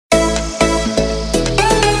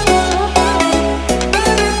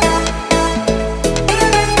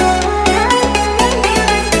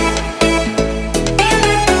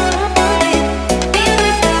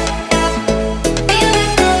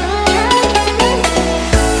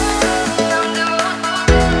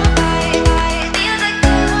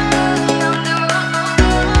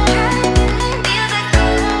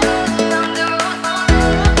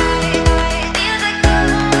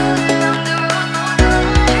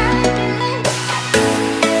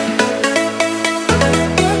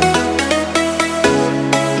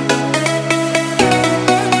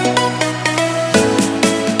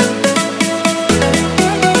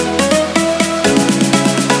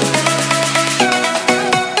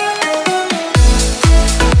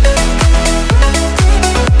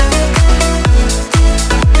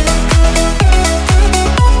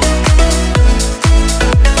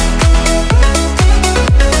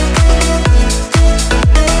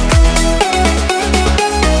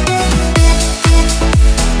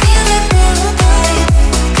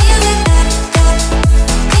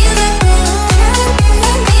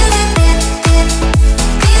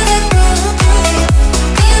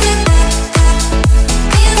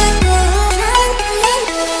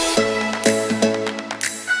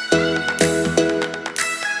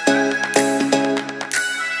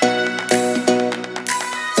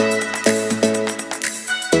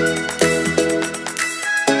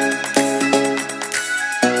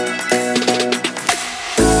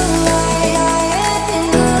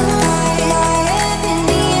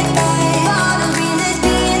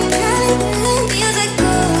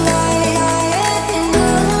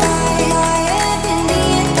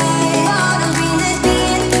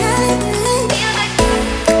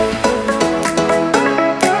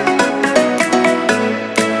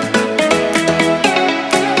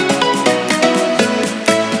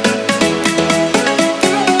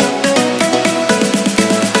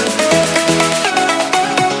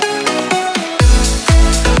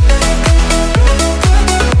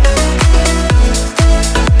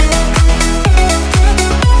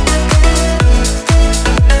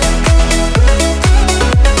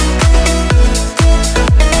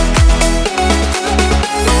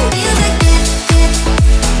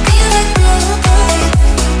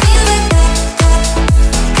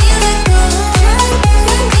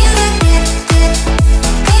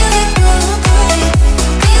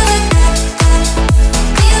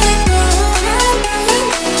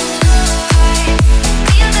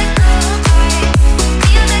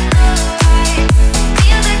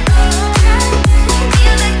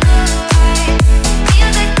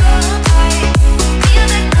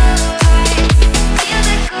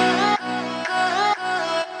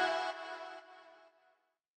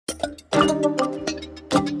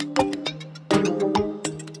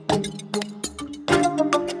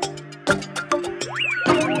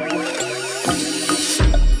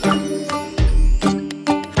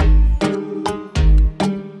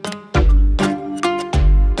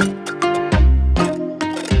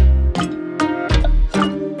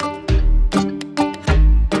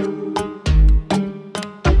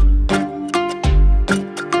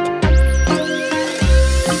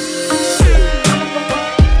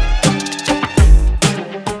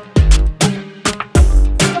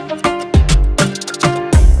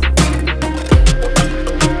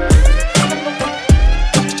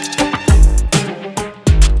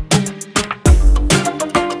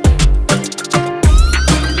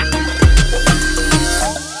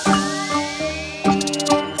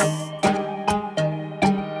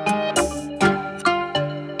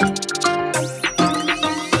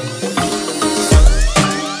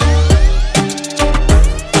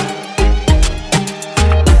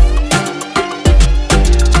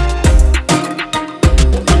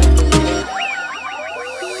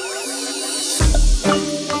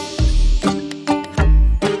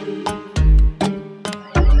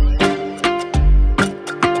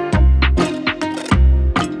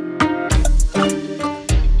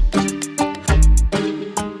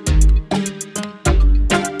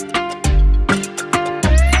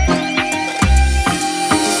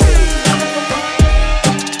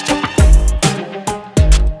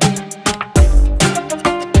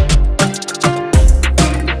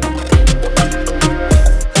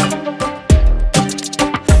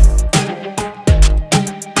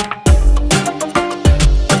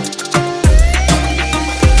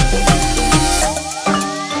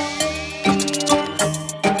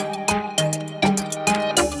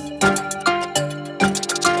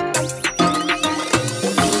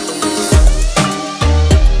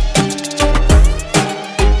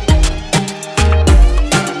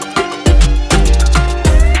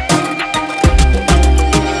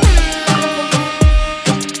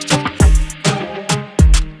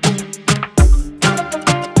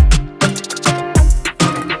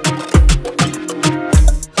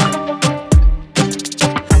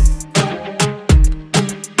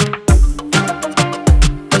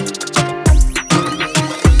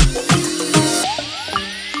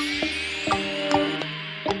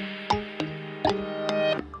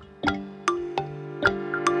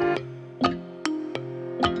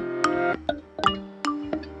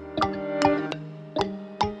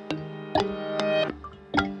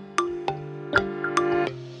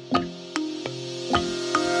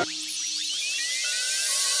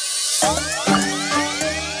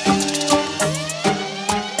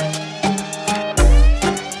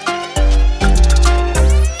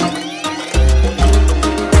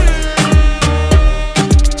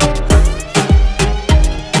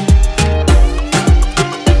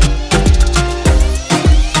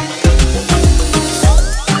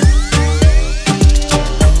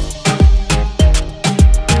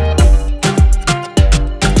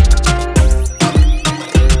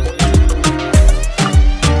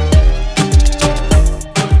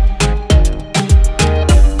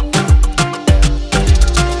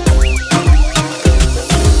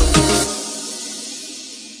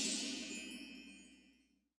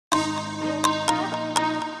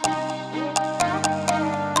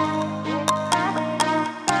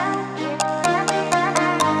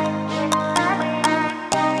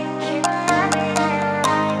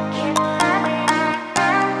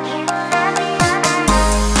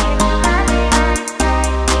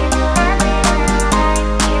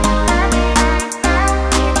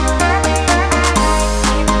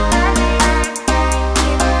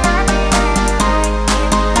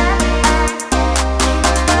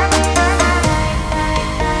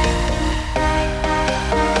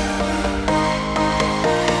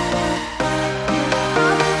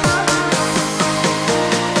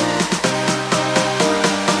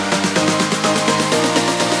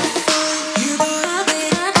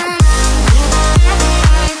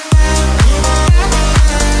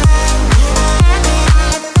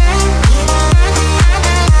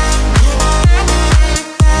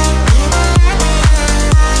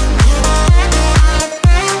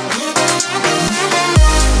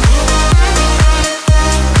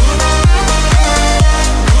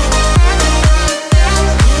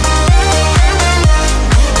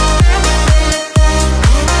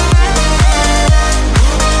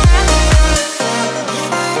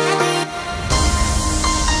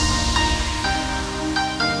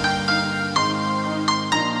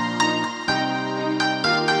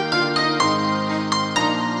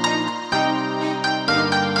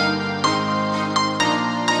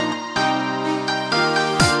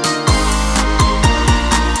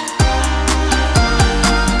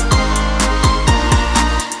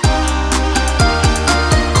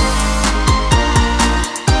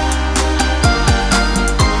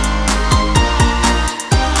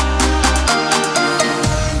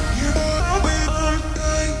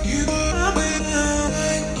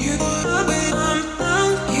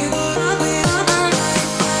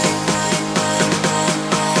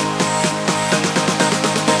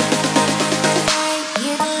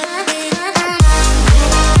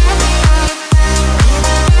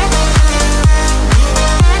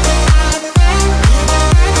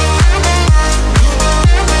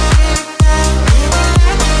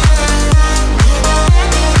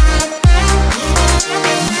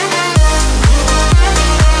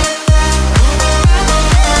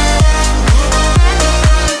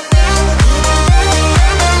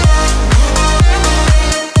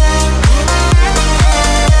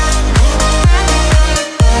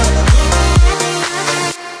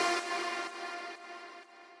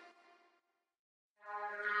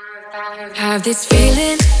Have this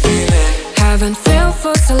feeling, haven't felt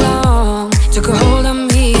for so long. Took a hold of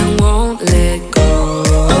me and won't let go.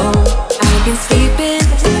 I've been sleeping,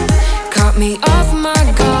 caught me off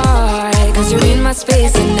my guard. Cause you're in my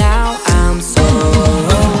space and now I'm so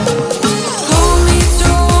pull me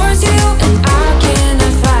towards you and I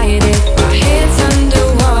cannot fight it. My head's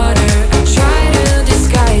underwater, I try to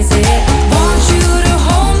disguise it. Want you to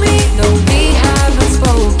hold me, though we haven't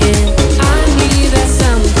spoken. I need that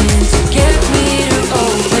something to get me to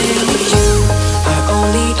open. You are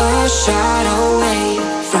only a shot away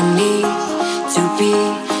from me to be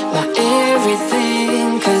my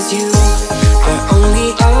everything. Cause you are only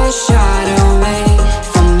a shot away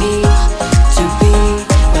from me to be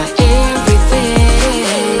my everything.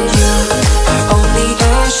 You are only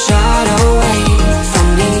a shot away from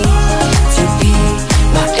me to be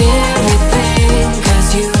my everything. Cause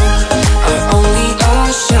you are only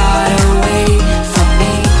a shot away from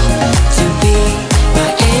me to be my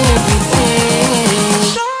everything.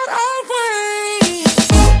 Shot away.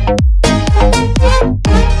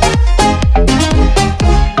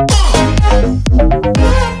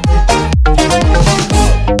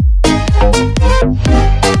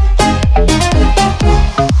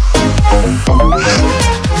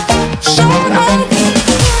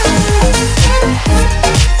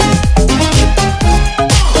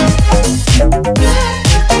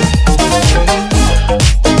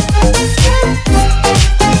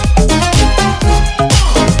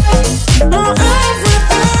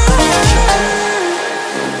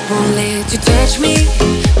 Won't let you touch me,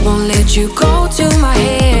 won't let you go to my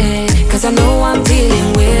head. Cause I know I'm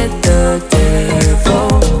dealing with the devil.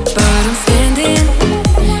 But I'm standing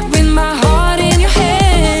with my heart in your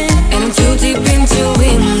hand, and I'm too deep into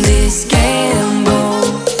in this gamble.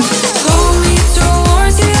 Pull me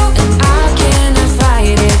towards you and I cannot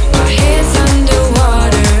fight it. My head's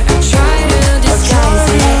underwater, I try to disguise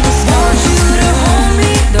it. Want you to hold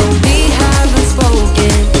me, though we haven't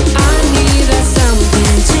spoken. I need that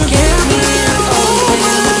something to get me to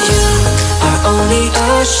open. You are only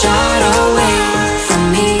a shot away from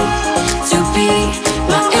me to be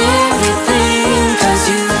my everything. Cause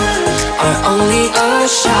you are only a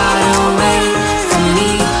shot away from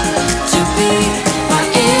me to be my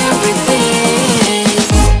everything.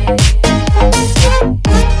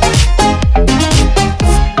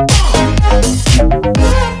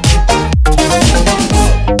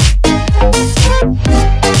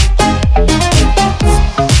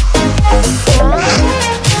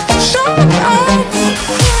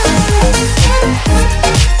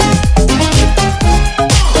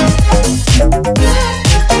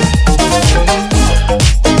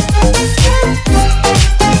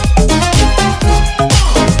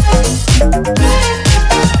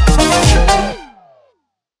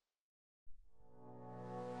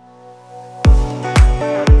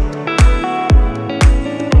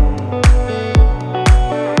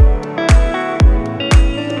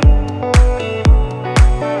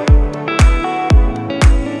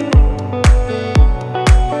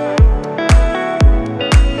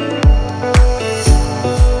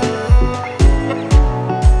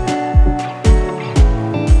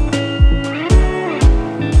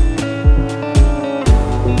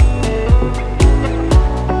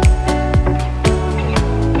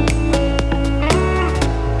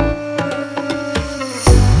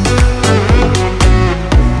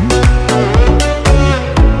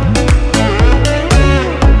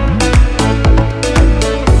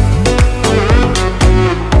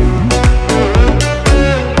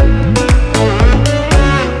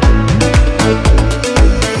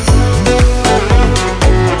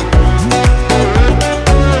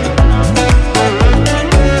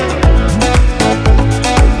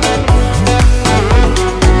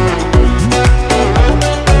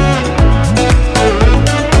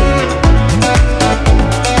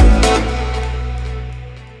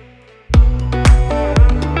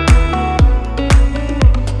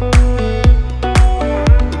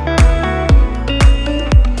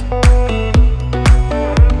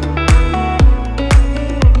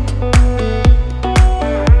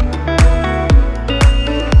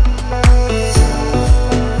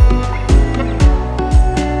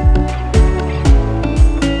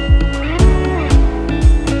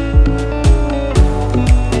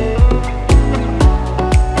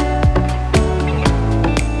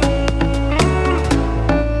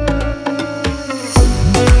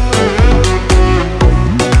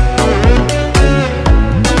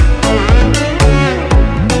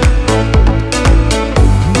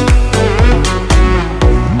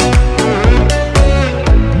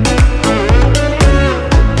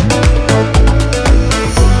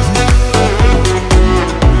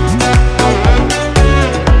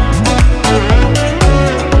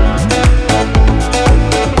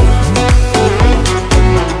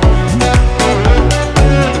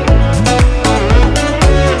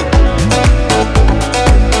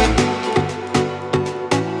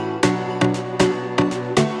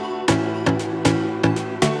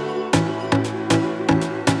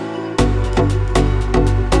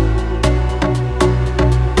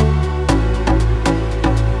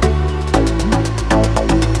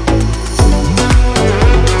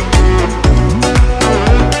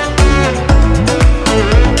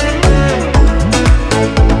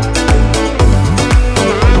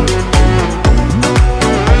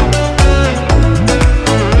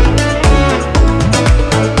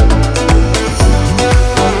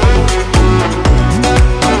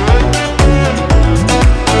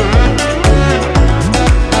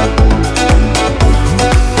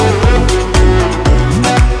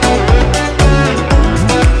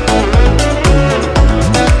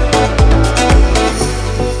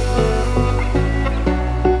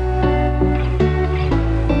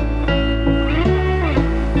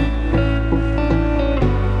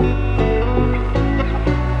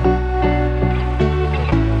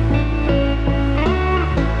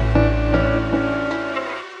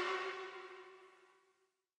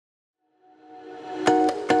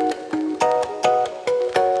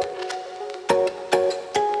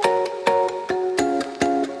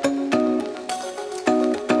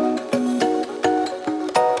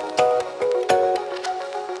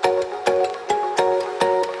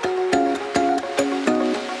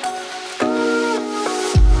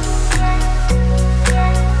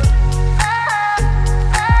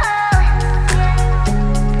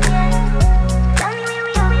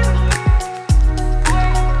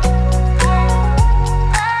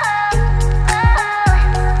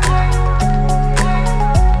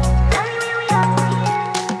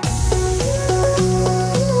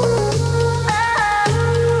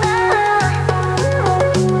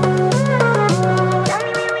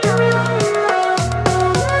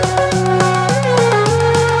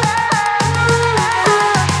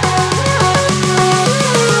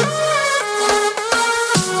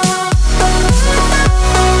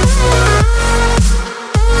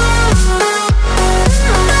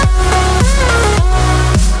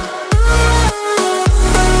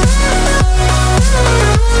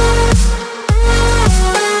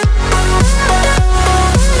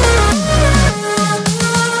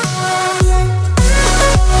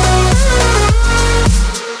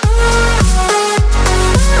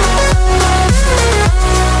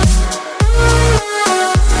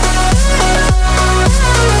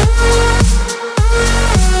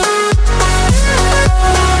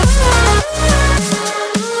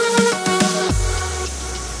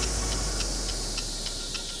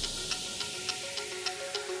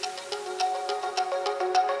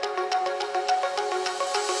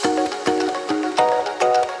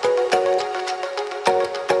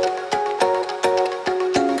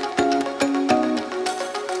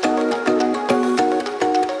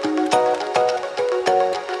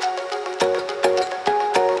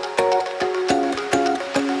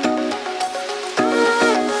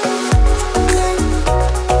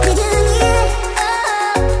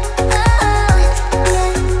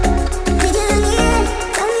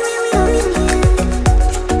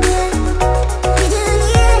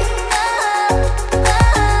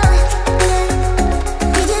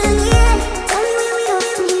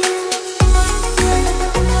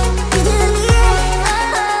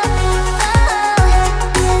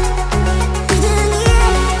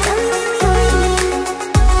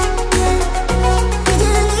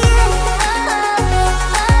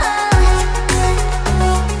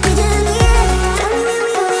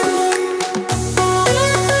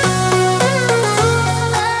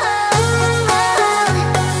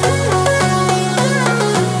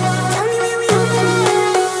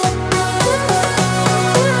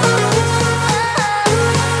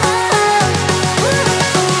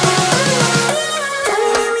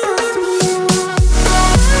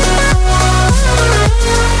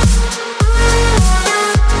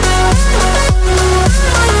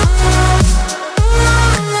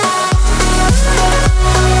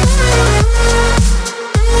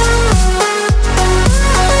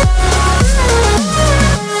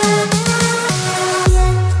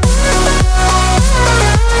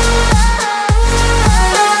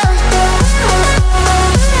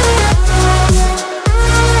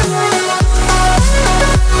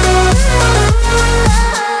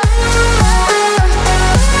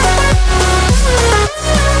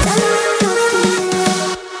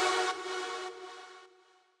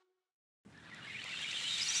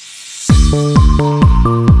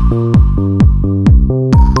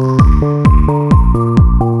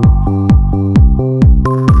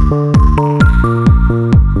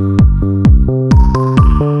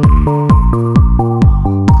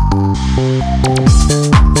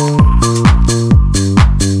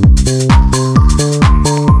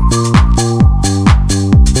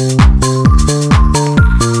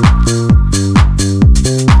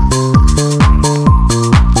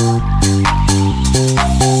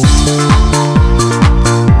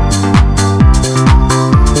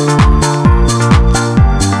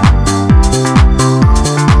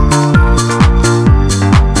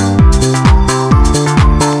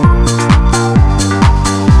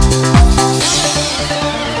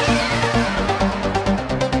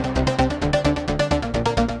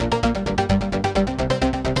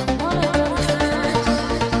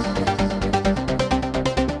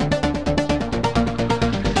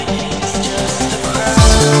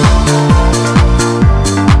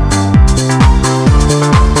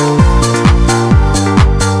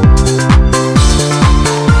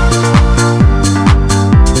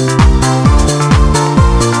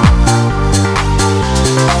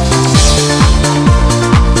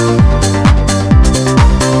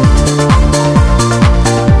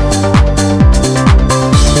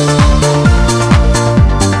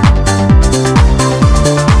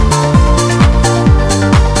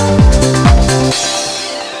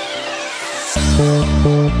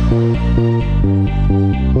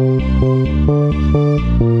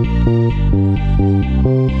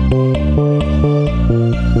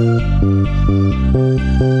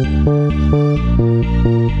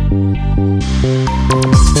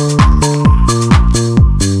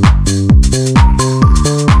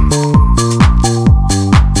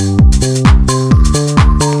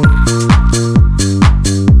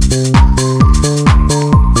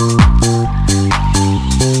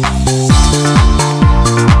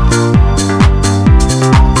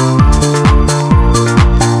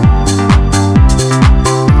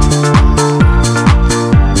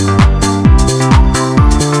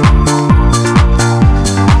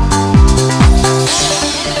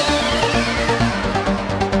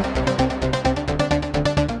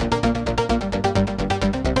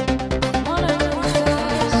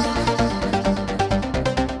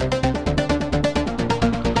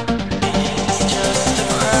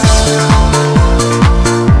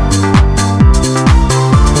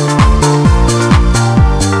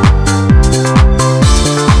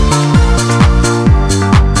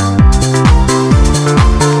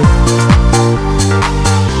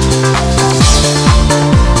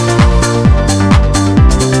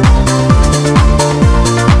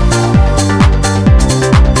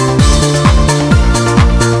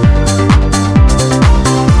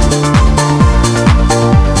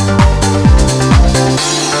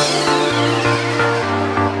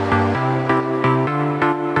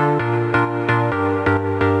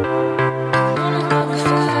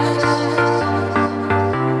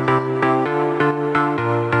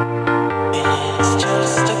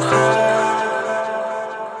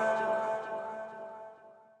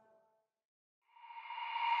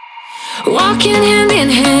 Walking hand in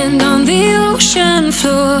hand on the ocean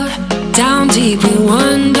floor, down deep we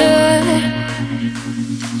wander.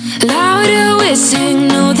 Louder we sing,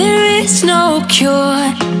 no there is no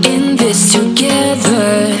cure in this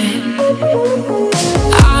together.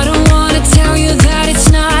 I don't wanna tell you that it's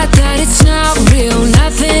not real.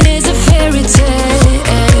 Nothing is a fairy tale.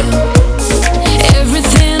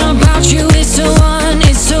 Everything about you is so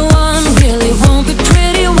unreal. It won't be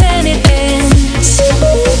pretty when it ends.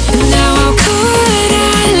 Now how could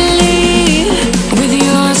I leave with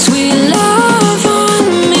your sweet love on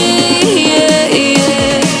me? Yeah,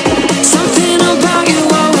 yeah. Something about you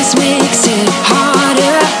always makes it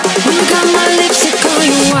harder. When you got my lipstick on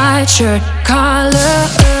your white shirt collar.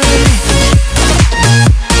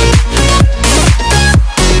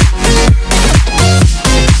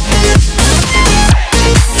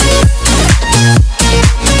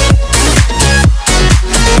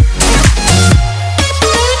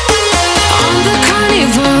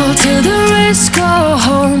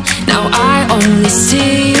 Only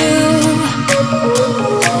see you.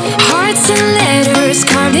 Hearts and letters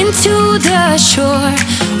carved into the shore.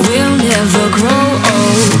 We'll never grow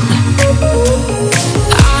old.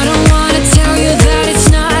 I don't wanna tell you that it's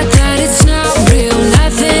not real.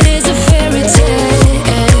 Nothing is a fairy tale.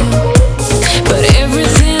 But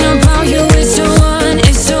everything about you is so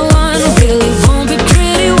unreal. It won't be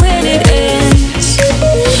pretty when it ends.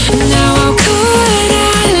 Now how could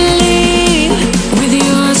I leave with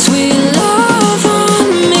your sweet love on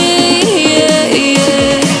me? Yeah,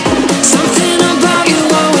 yeah. Something about you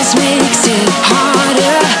always makes it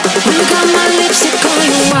harder. When you got my lipstick on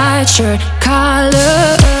your white shirt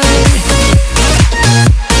collar.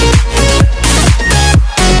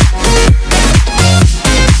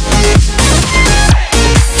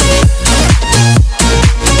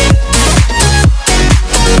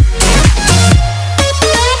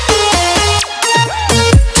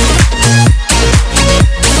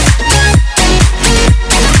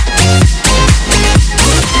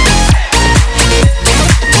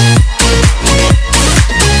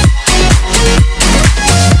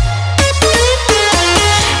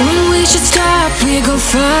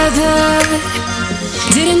 Further,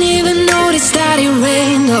 didn't even notice that it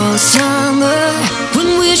rained all summer.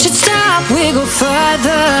 When we should stop, we go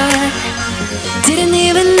further. Didn't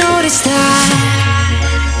even notice that.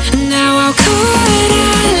 Now how could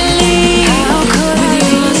I leave with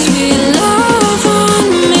your sweet love on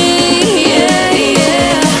me? Yeah,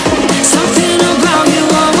 yeah. Something about you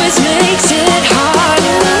always makes it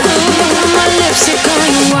harder. My lipstick on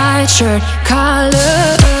your white shirt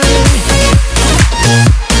collar.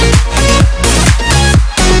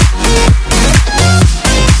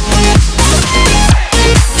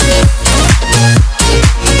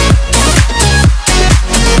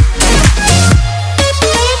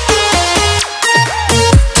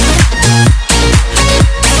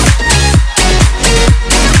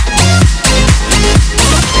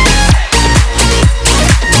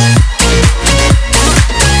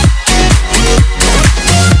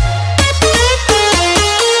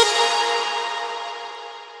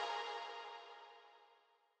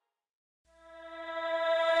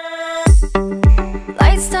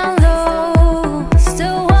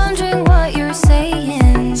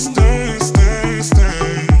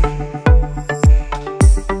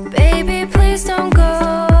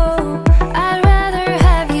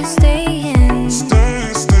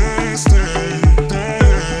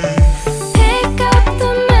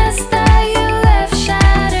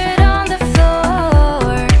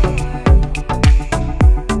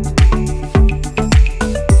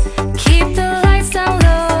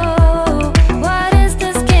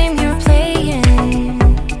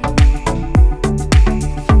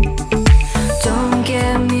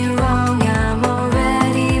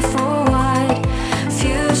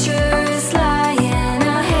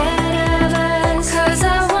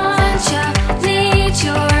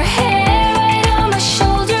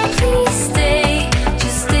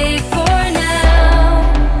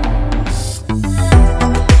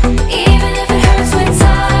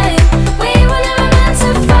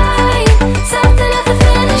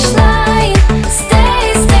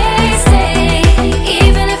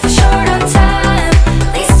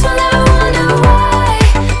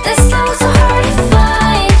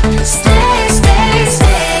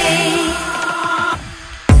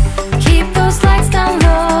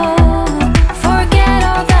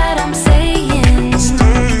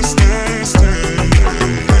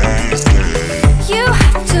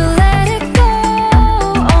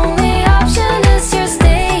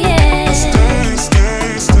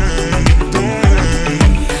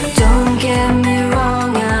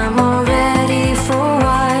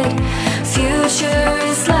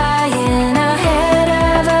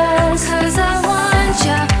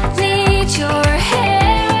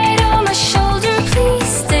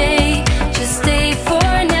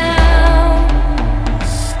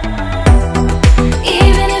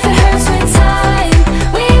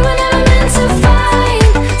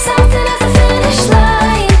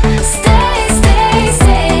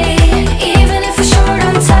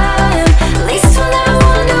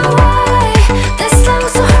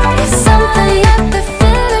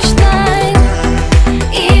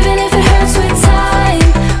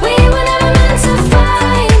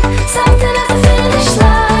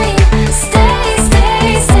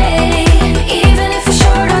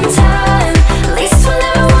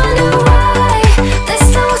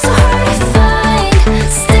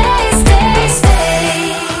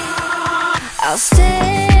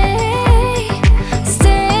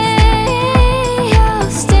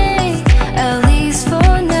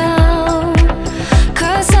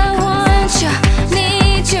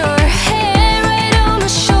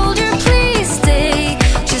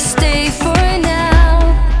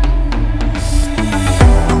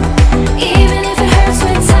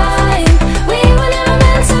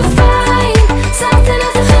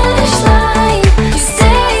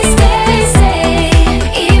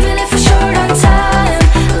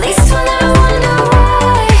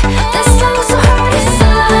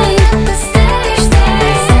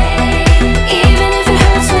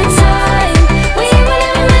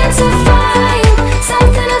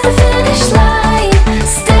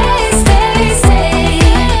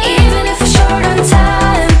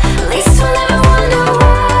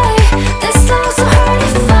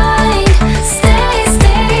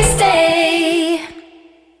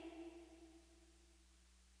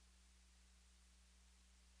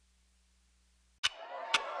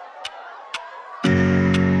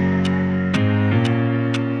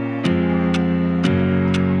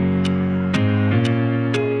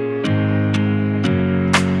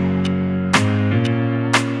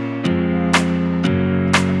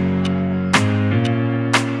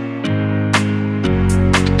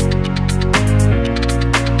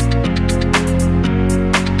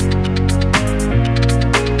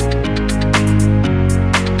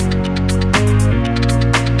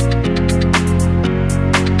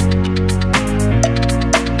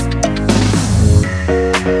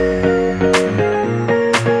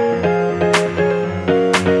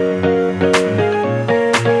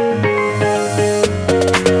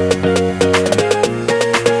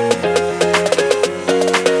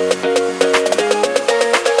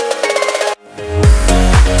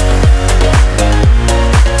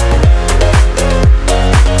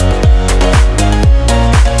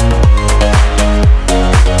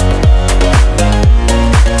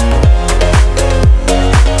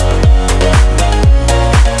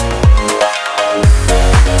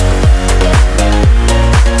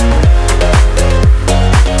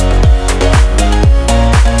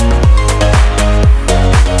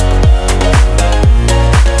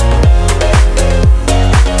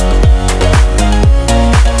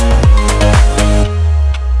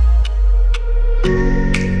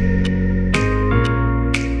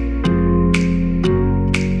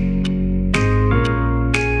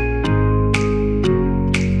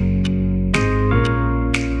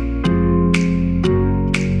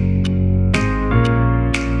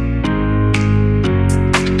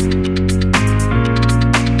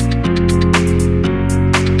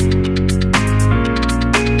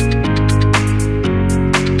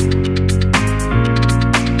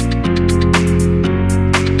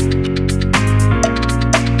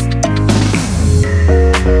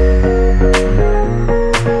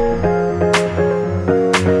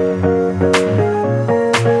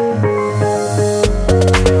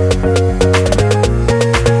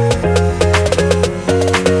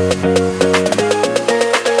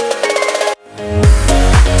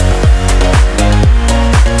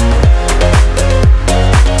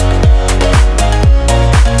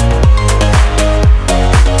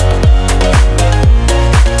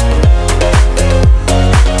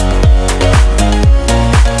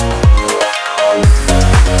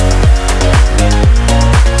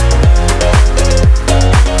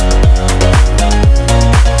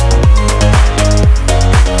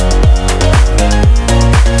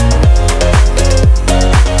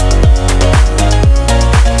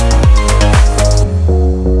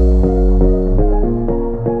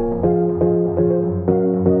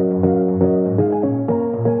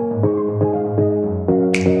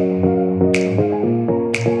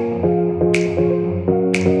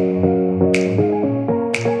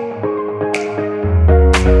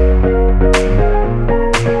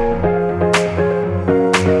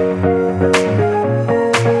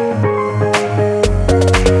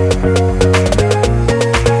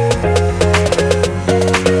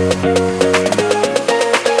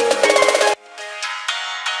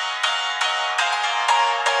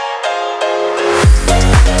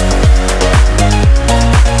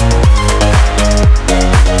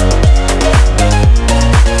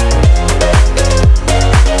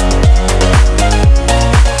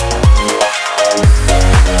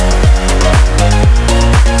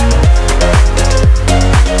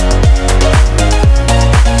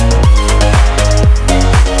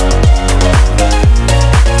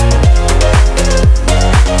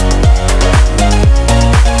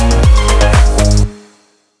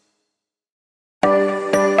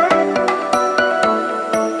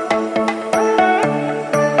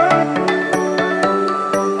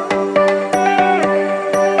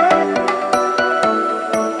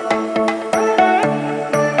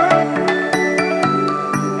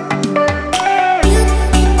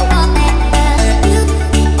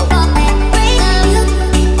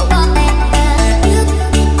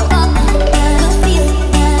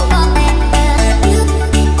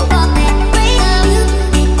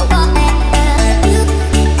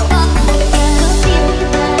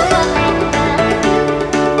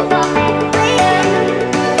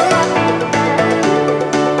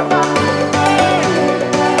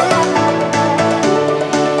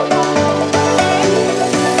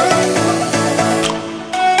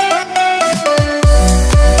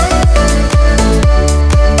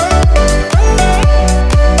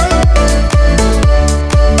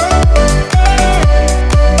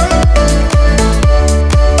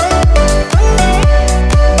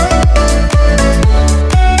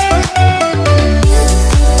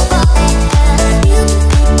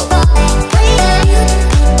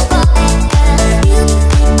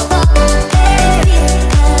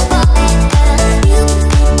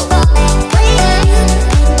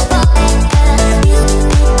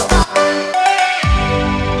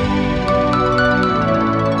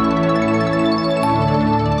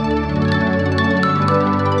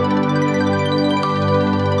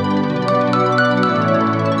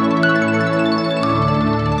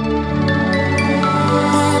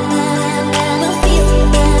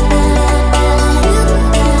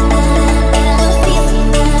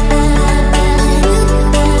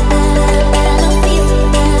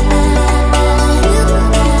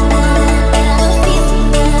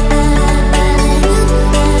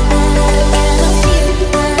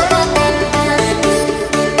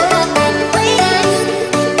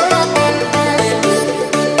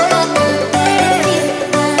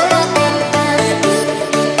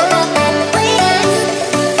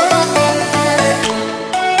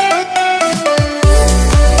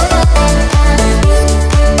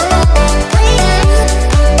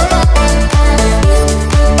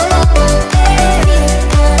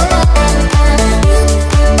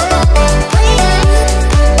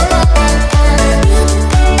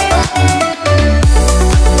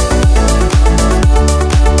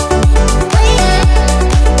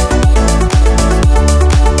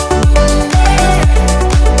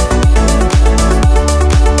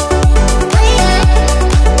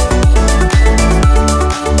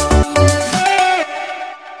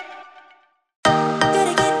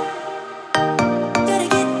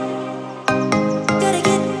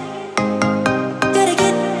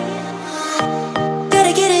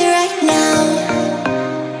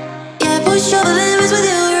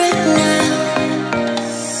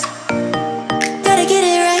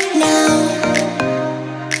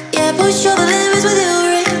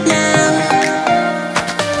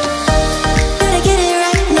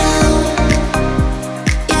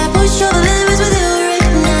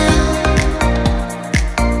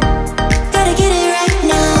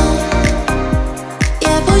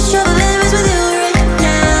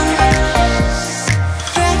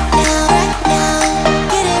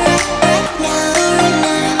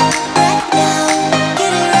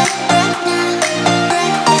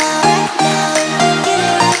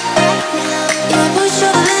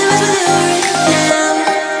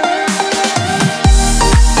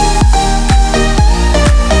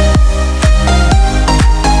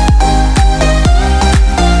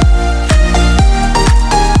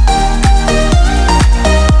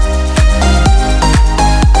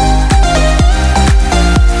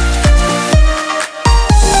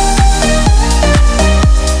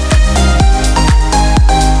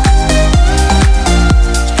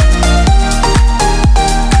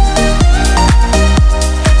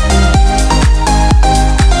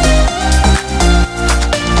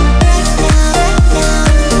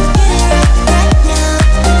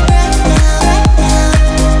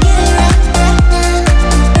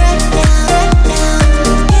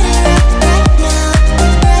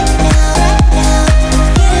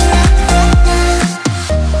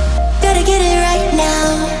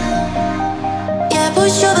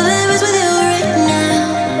 push all the limits with you right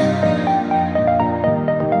now.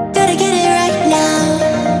 Gotta get it right now.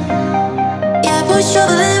 Yeah, push all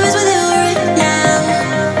the limits with you right now.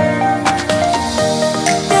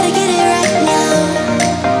 Gotta get it right now.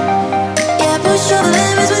 Yeah, push all the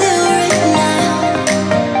limits with you right now.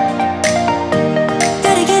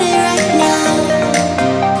 Gotta get it right now.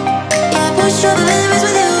 Yeah, push all the limits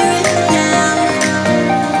with you right now.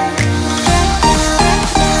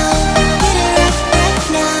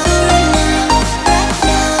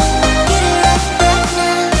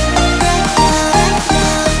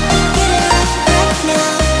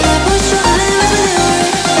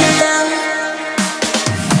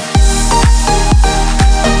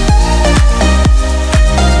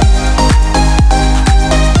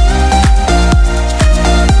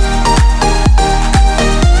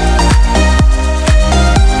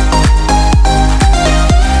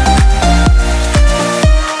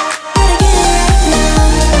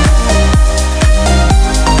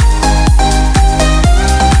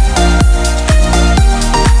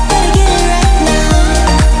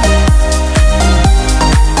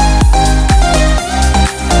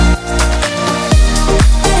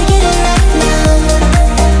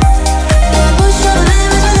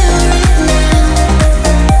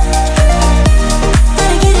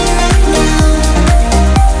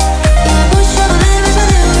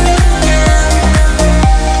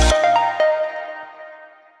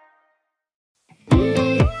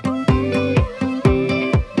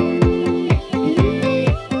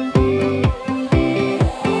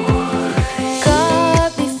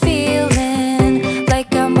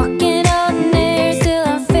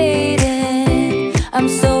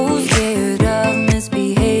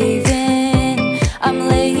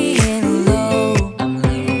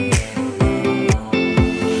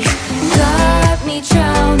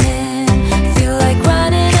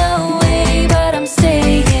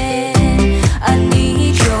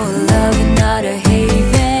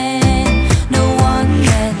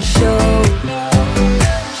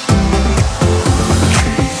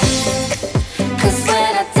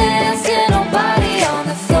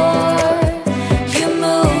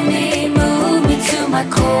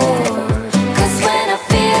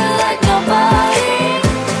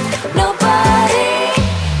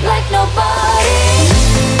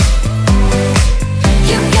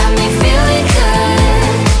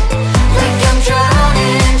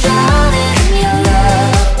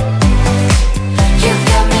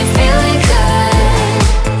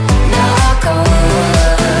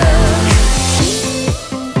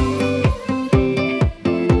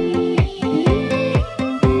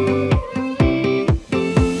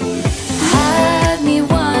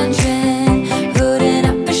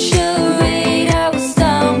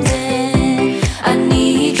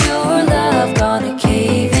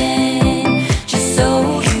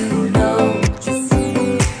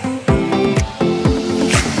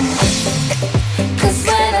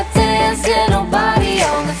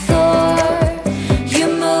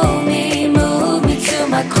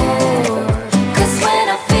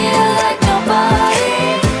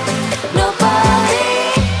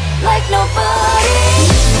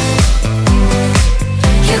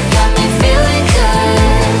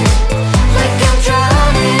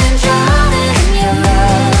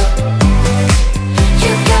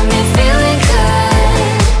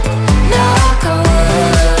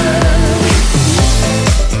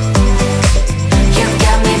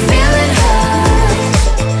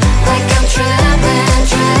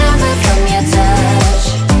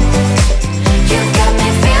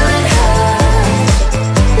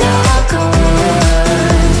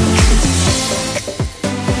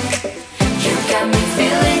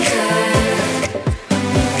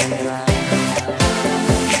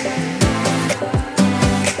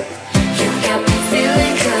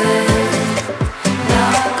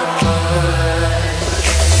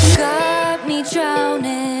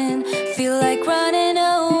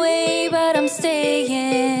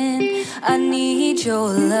 Your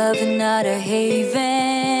love and not a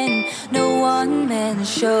haven, no one-man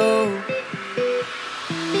show.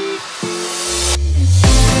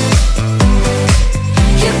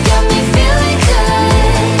 You got me feeling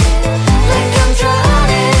good, like I'm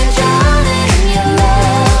drowning, drowning in your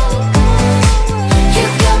love. You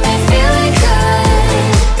got me feeling good,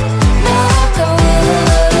 knock on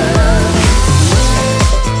wood.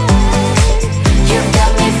 You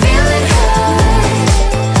got me feeling high,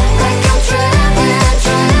 like I'm drowning,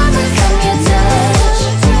 drowning from your touch.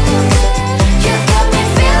 You got me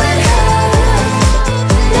feeling high.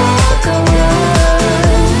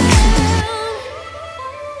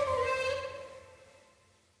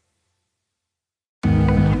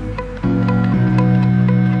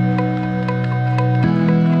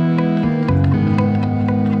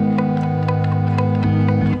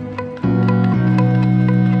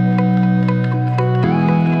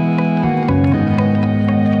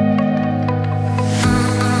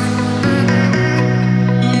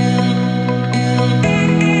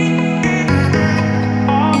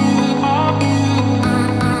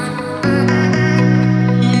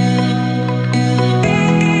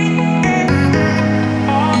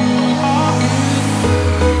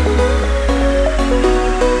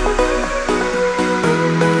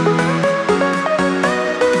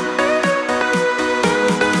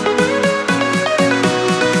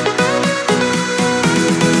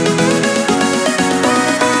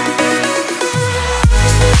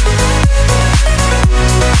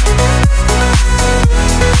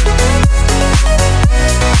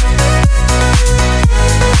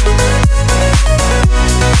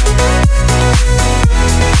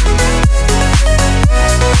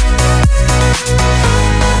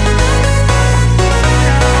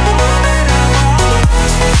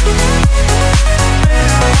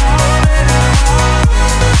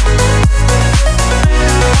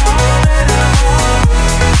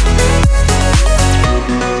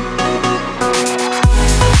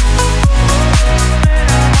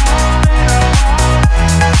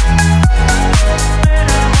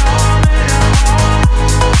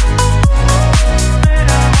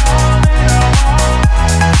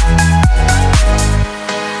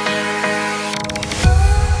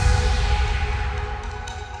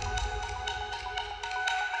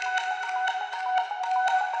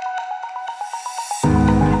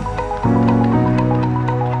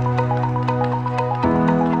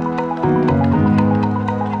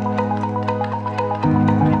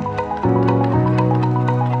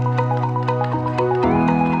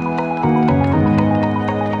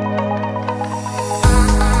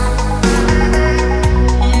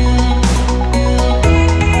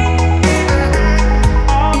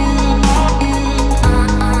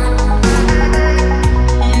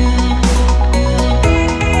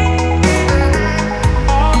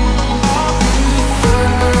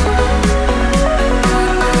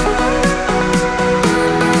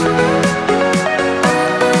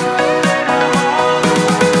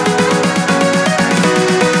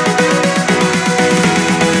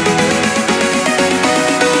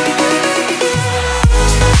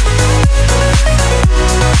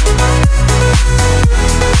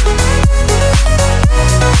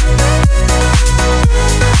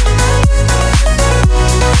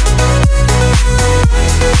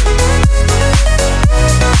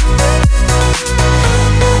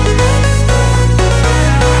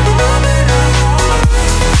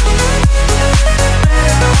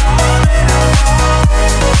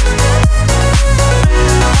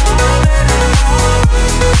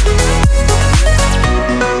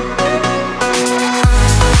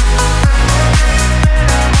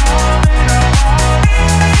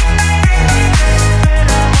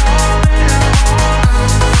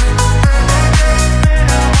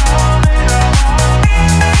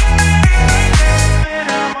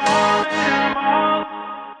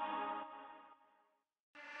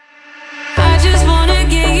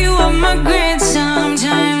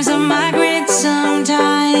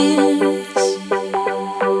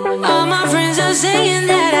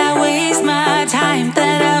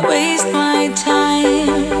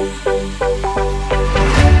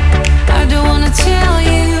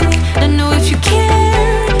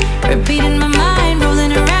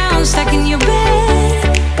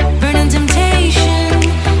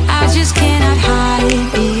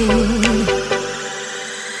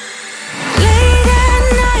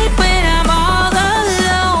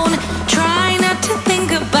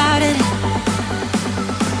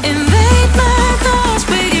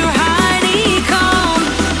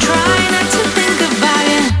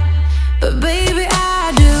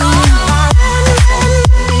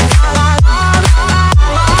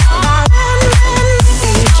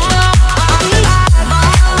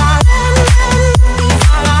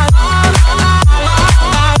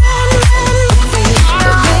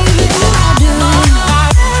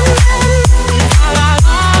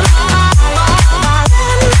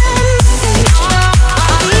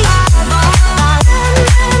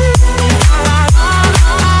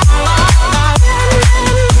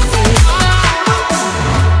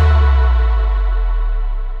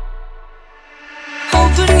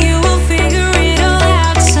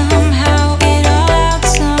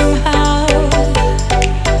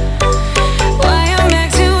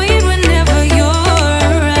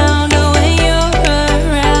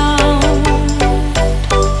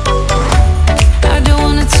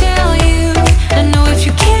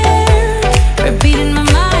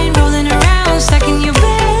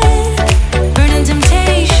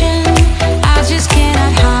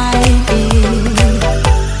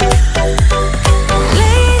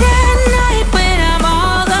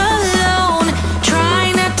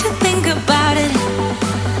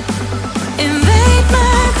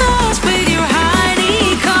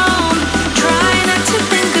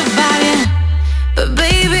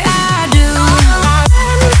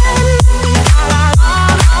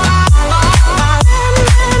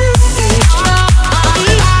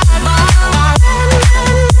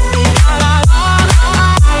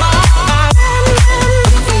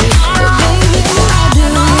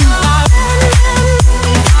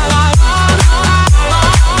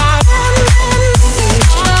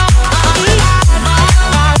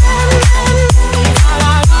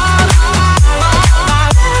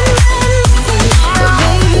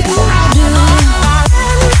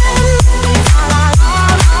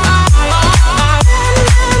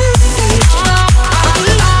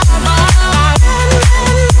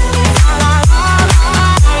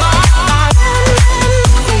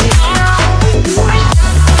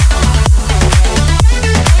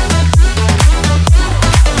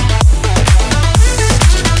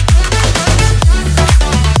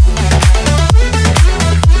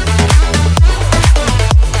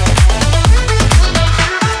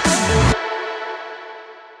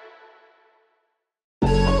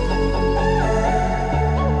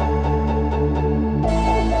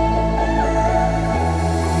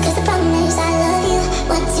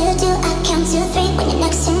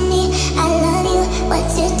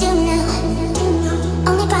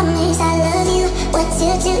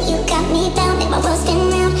 got me bound, make my world spin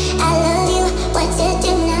round. I love you, what to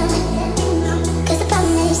do now? 'Cause the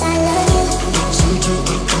problem is I love you. What to do,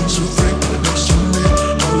 I come to think next to me.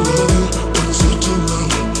 I love you, what to do now?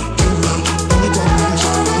 Do now. The problem is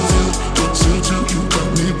I love you, what to do? You got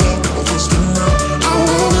me bound, make my world spin round. I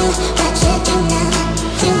love you, what you do now?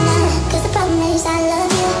 Do now. 'Cause the problem is I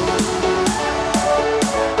love you.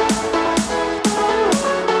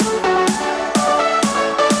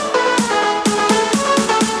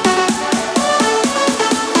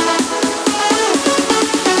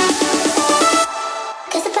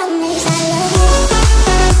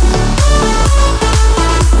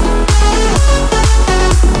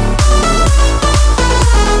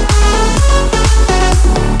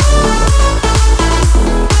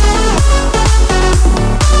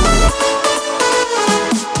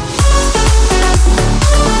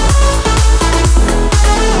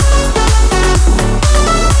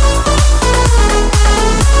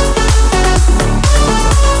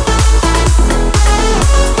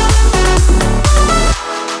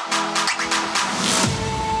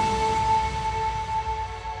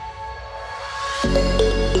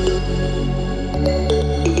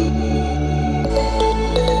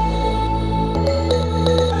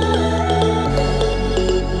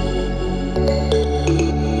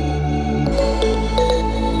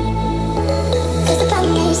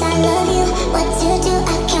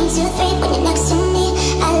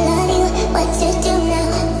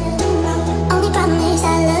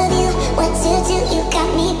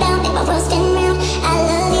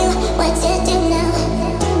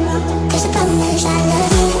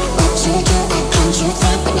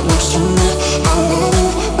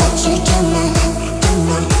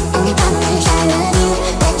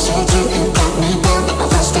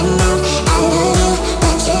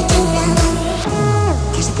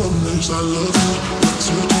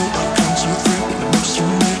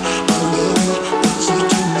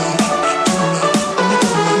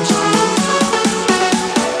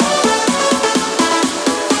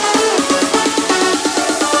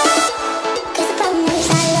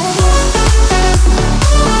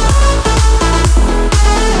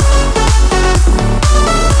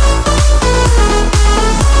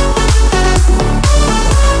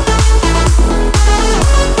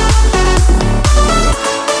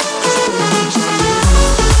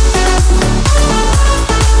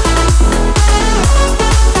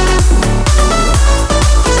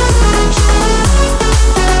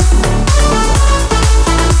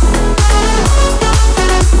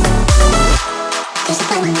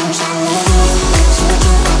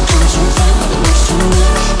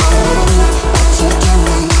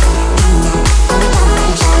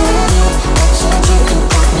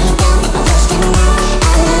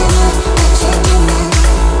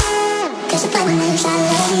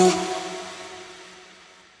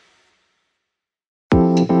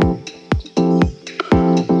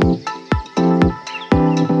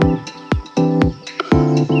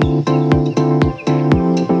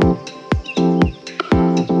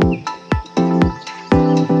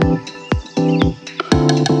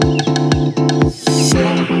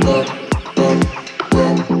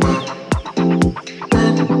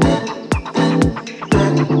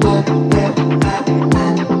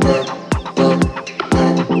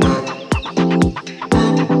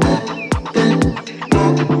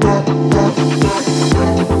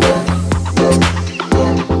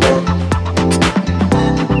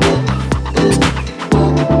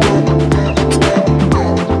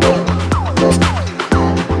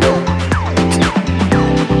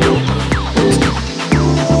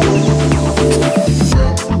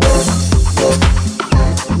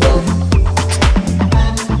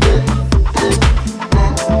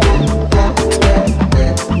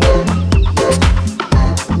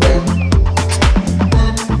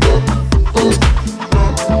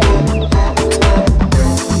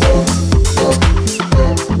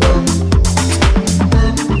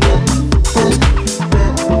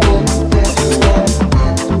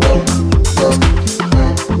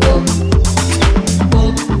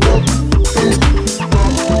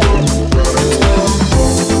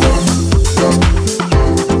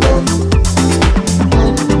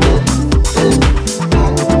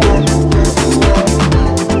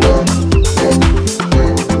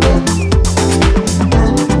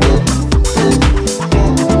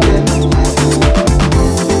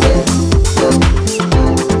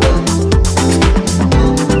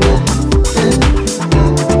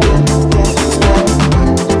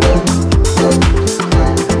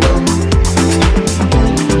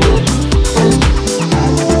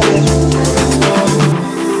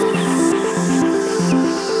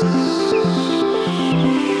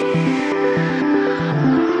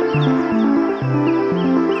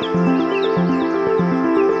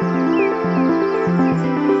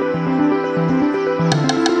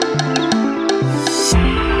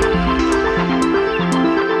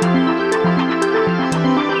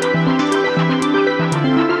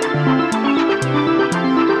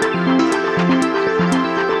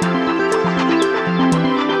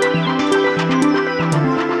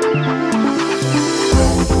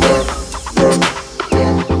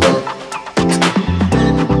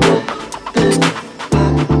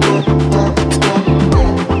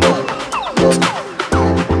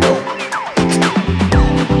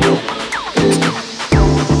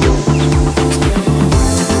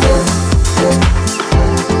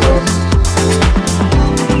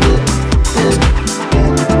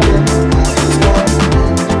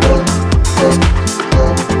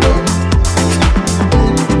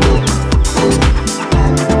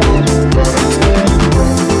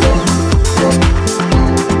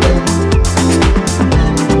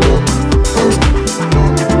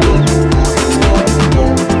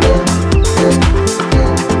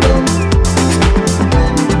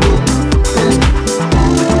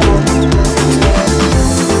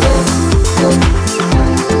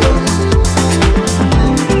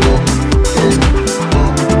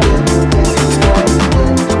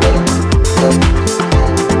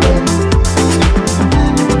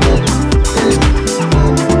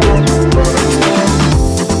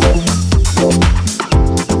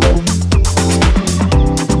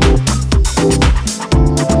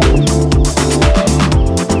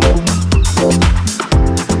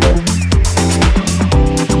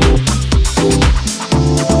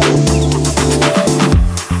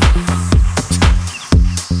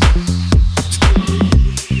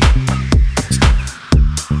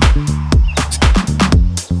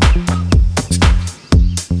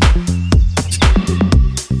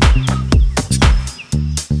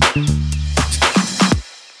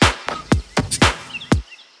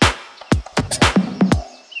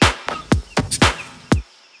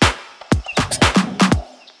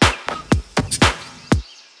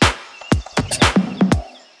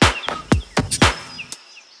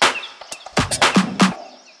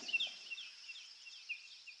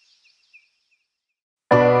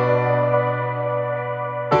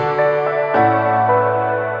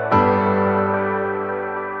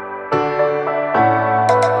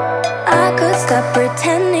 stop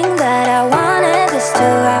pretending that I wanted this to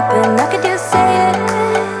happen. I could just say it,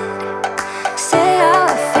 say how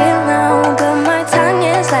I feel now, but my tongue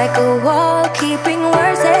is like a wall, keeping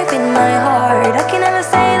words safe in my heart. I can never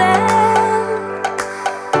say that,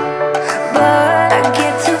 but I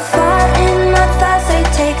get too far in my thoughts. They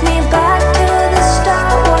take me back to the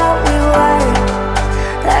start, what we were,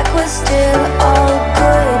 like we're still all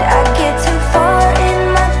good. I get too far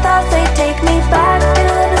in my thoughts. They take me back to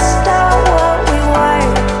the start, what we were,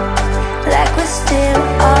 like we're still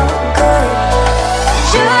all good.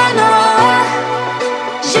 You know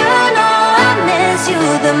I miss you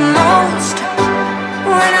the most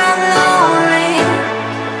when I'm lonely.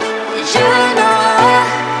 You know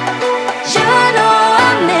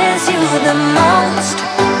I miss you the most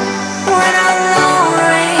when I'm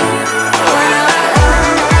lonely. When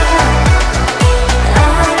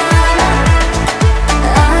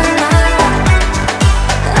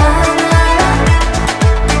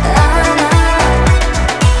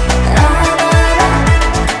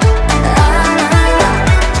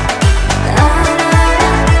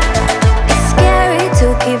it's scary to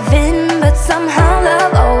give in, but somehow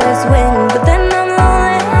love always wins. But then I'm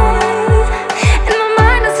lonely, and my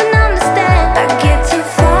mind doesn't understand. I get too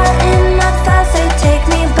far in my thoughts. They take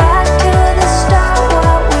me back to the start,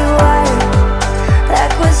 what we were,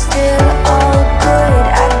 like we're still all good.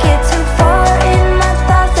 I get too far in my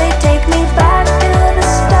thoughts. They take me back to the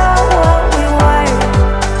start, what we were,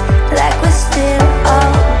 like we're still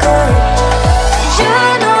all good. You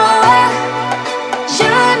know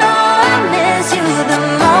I miss you the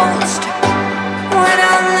most when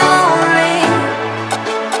I'm lonely.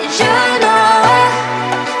 You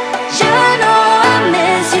know I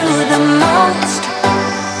miss you the most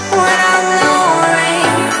when I'm lonely.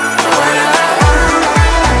 When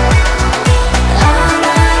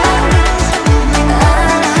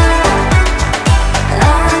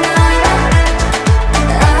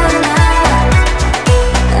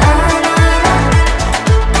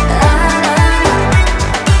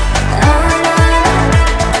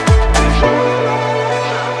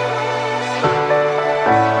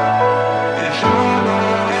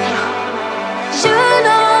you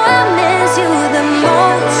know I miss you the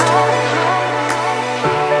most. When I'm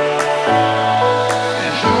lonely.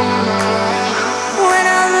 You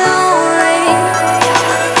know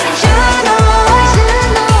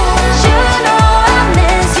I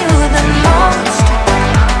miss you the most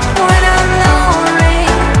when I'm lonely.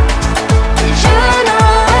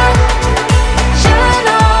 You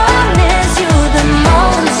know I miss you the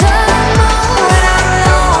most when I'm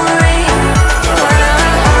lonely.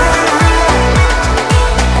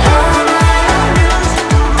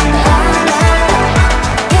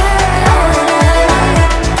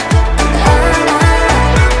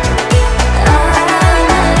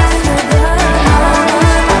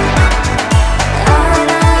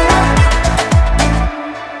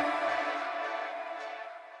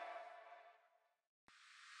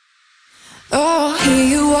 Oh, here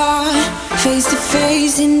you are, face to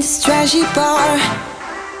face in this trashy bar.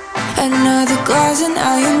 Another glass and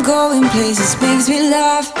I am going places. Makes me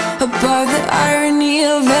laugh about the irony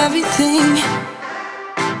of everything.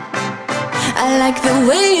 I like the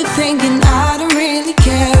way you're thinking. I don't really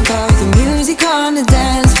care about the music on the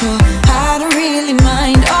dance floor. I don't really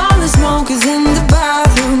mind all the smokers in the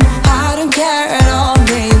bathroom. I don't care at all,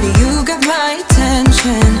 baby, you got my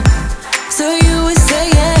attention. So you were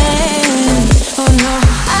saying, oh no,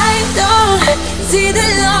 I don't see the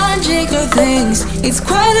logic of things. It's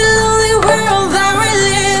quite a lonely world that we're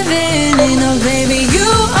living in. Oh baby,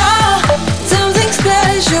 you are something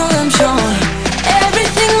special, I'm sure.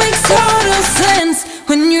 Everything makes total sense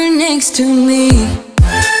when you're next to me.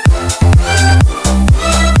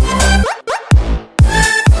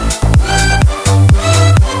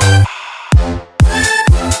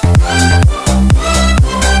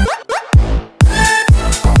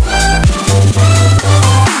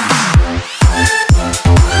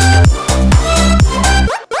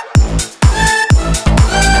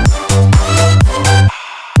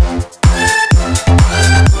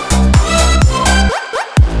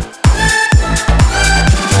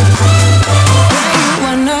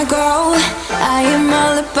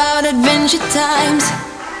 Times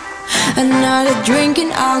another drink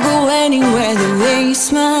and I'll go anywhere. The way you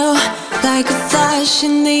smell, like a flash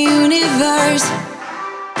in the universe.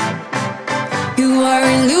 You are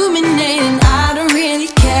illuminating. I don't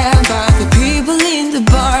really care about the people in the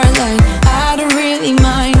bar line. I don't really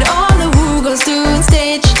mind all the who goes doing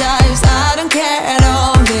stage dives. I don't care at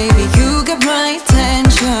all, baby, you got my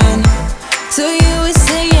attention. So you were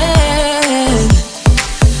saying,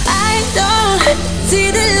 I don't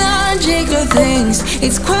see the logic of things.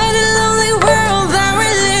 It's quite a lonely world that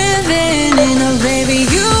we're living in. Oh baby,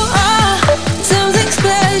 you are something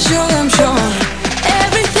special, I'm sure.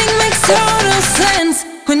 Everything makes total sense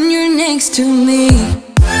when you're next to me.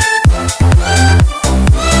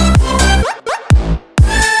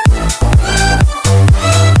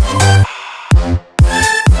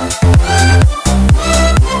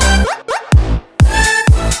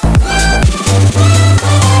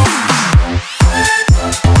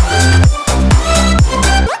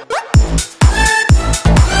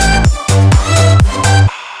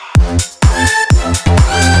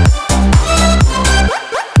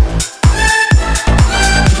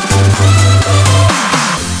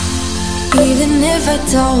 Even if I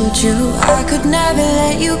told you I could never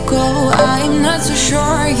let you go, I'm not so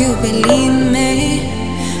sure you believe me.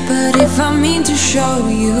 But if I mean to show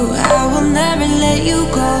you, I will never let you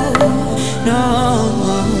go. No,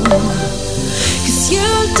 'cause you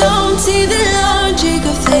don't see the logic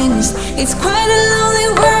of things. It's quite a lonely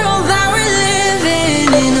world that we're living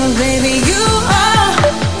in. Oh baby, you are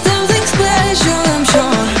something special, I'm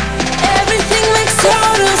sure. Everything makes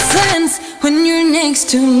total sense when you're next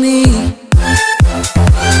to me.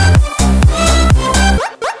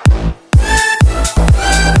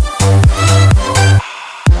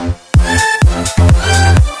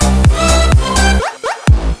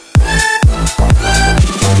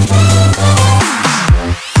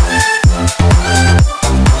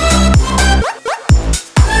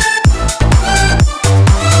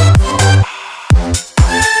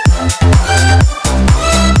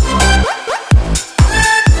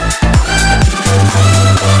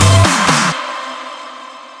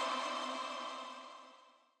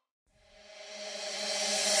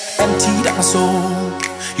 Emptied out my soul.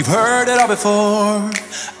 You've heard it all before.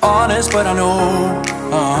 Honest, but I know.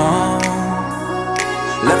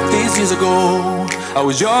 Left these years ago. I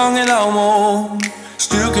was young and almost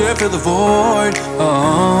still can't fill the void.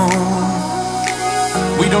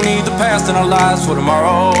 We don't need the past in our lives for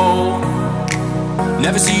tomorrow.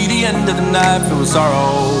 Never see the end of the night filled with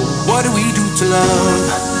sorrow. What do we do to love?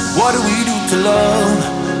 What do we do to love?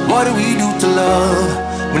 What do we do to love?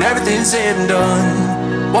 When everything's said and done,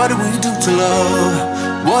 what do we do to love?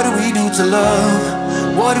 What do we do to love?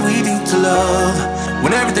 What do we do to love?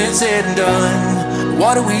 When everything's said and done,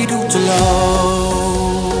 what do we do to love?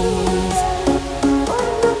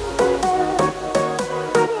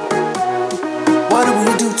 What do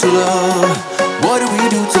we do to love? What do we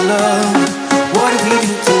do to love? What do we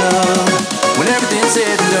do to love? When everything's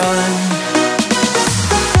said and done.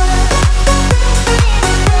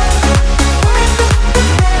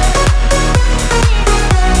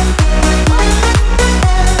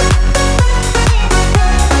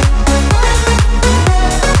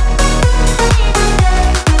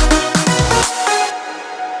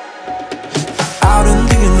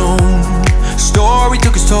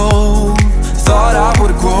 Thought I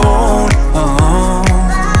would've grown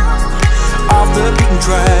off the beaten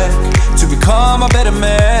track to become a better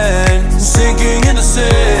man, sinking in the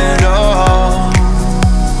sand.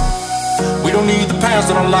 We don't need the past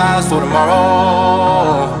in our lives for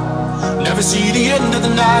tomorrow. Never see the end of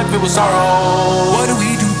the night filled with sorrow. What do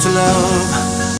we do to love?